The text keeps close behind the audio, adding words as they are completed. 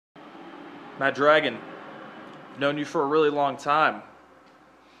Mad Dragon, I've known you for a really long time.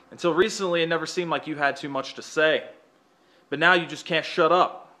 Until recently, it never seemed like you had too much to say. But now you just can't shut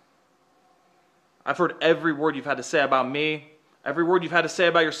up. I've heard every word you've had to say about me, every word you've had to say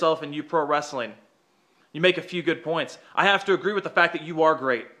about yourself and you pro wrestling. You make a few good points. I have to agree with the fact that you are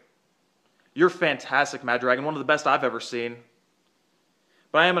great. You're fantastic, Mad Dragon, one of the best I've ever seen.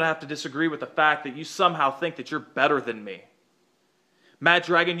 But I am going to have to disagree with the fact that you somehow think that you're better than me. Mad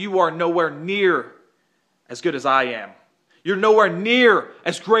Dragon, you are nowhere near as good as I am. You're nowhere near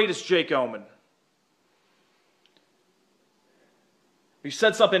as great as Jake Omen. You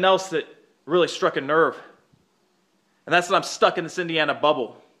said something else that really struck a nerve. And that's that I'm stuck in this Indiana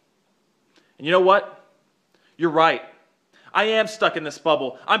bubble. And you know what? You're right. I am stuck in this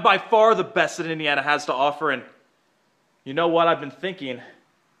bubble. I'm by far the best that Indiana has to offer. And you know what I've been thinking?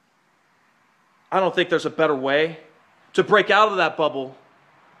 I don't think there's a better way to break out of that bubble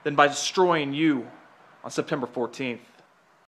than by destroying you on September 14th.